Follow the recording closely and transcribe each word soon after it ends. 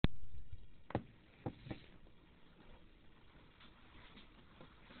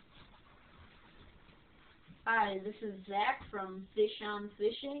Hi, this is Zach from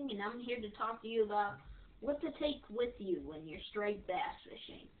FishOnFishing, and I'm here to talk to you about what to take with you when you're striped bass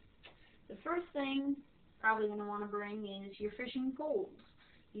fishing. The first thing you're probably going to want to bring is your fishing poles.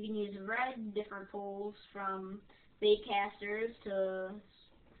 You can use a variety of different poles, from bait casters to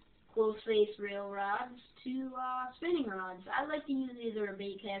close-face reel rods to spinning rods. I like to use either a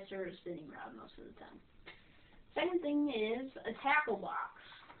bait caster or a spinning rod most of the time. Second thing is a tackle box.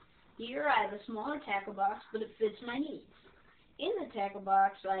 Here I have a smaller tackle box, but it fits my needs. In the tackle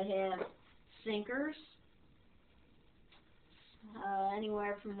box I have sinkers,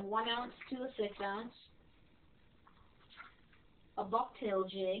 anywhere from 1 ounce to a 6 ounce, a bucktail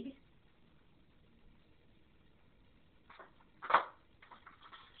jig,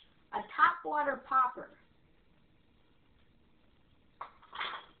 a topwater popper,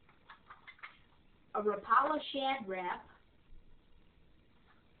 a Rapala shad wrap,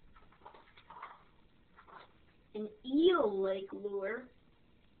 an eel lake lure,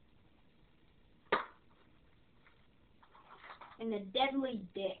 and a deadly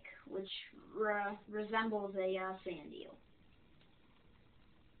dick, which resembles a sand eel.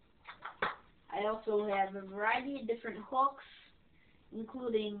 I also have a variety of different hooks,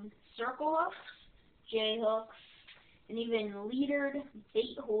 including circle hooks, J hooks, and even leadered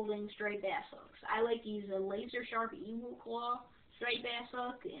bait holding striped bass hooks. I like to use a laser sharp Eagle Claw striped bass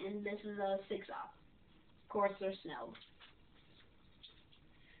hook, and this is a 6/0. Of course, they're snelled.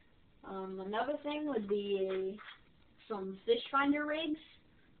 Another thing would be some fish finder rigs.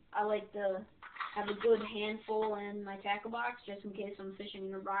 I like to have a good handful in my tackle box just in case I'm fishing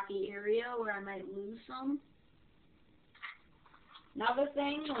in a rocky area where I might lose some. Another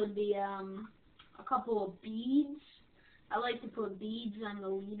thing would be a couple of beads. I like to put beads on the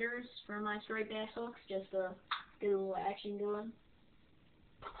leaders for my striped bass hooks just to get a little action going.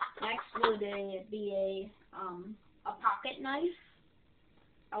 Next would be a pocket knife.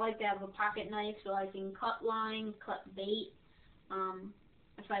 I like to have a pocket knife so I can cut line, cut bait.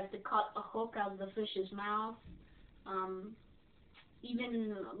 If I have to cut a hook out of the fish's mouth,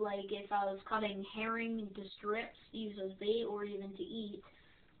 even like if I was cutting herring into strips to use as bait or even to eat,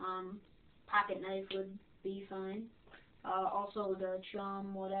 pocket knife would be fine. Also the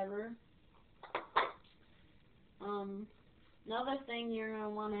chum, whatever. Another thing you're going to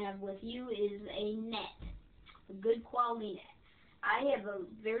want to have with you is a net, a good quality net. I have a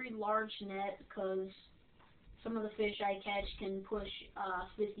very large net because some of the fish I catch can push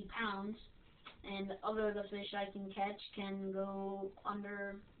 50 pounds, and other of the fish I can catch can go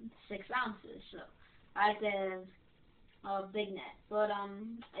under 6 ounces. So I have to have a big net. But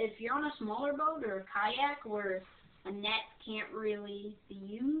if you're on a smaller boat or a kayak where a net can't really be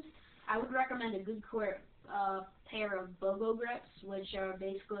used, I would recommend a good pair of BOGO grips, which are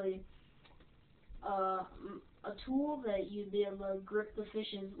basically a tool that you'd be able to grip the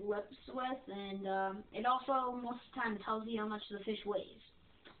fish's lips with, and it also most of the time tells you how much the fish weighs.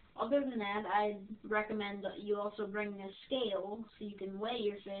 Other than that, I'd recommend that you also bring a scale so you can weigh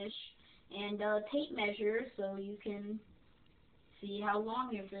your fish, and a tape measure so you can see how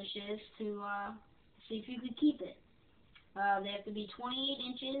long your fish is to see if you could keep it. They have to be 28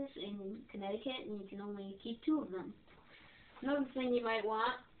 inches in Connecticut, and you can only keep 2 of them. Another thing you might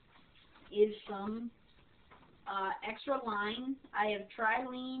want is some extra line. I have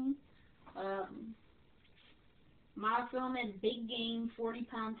Trilene monofilament big game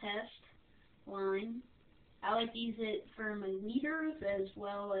 40-pound test line. I like to use it for my leaders as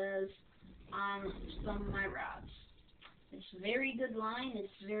well as on some of my rods. It's a very good line.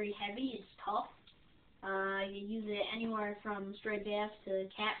 It's very heavy. It's tough. I can use it anywhere from striped bass to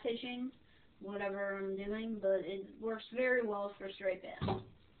catfishing, whatever I'm doing, but it works very well for striped bass.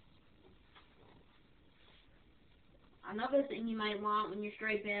 Another thing you might want when you're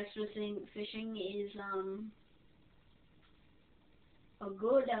striped bass fishing is a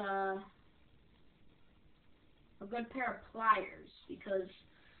good pair of pliers, because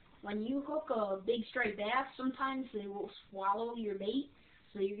when you hook a big striped bass, sometimes they will swallow your bait,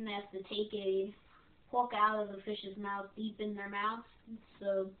 so you're gonna have to take a hook out of the fish's mouth deep in their mouth.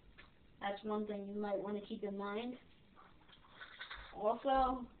 So that's one thing you might want to keep in mind.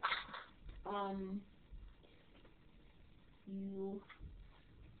 Also, you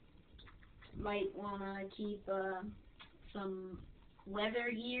might want to keep some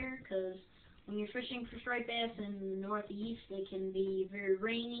weather gear, because when you're fishing for striped bass in the Northeast, it can be very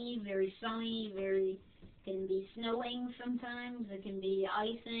rainy, very sunny, can be snowing sometimes, it can be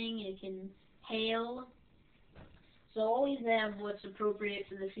icing, it can hail. So always have what's appropriate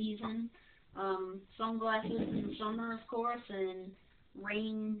for the season. Sunglasses in summer, of course, and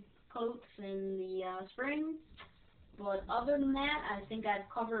rain coats in the spring. But other than that, I think I've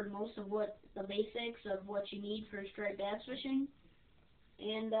covered most of the basics of what you need for striped bass fishing.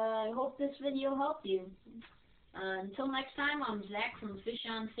 And I hope this video helped you. Until next time, I'm Zach from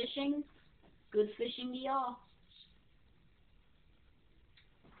FishOnFishing. Good fishing to y'all.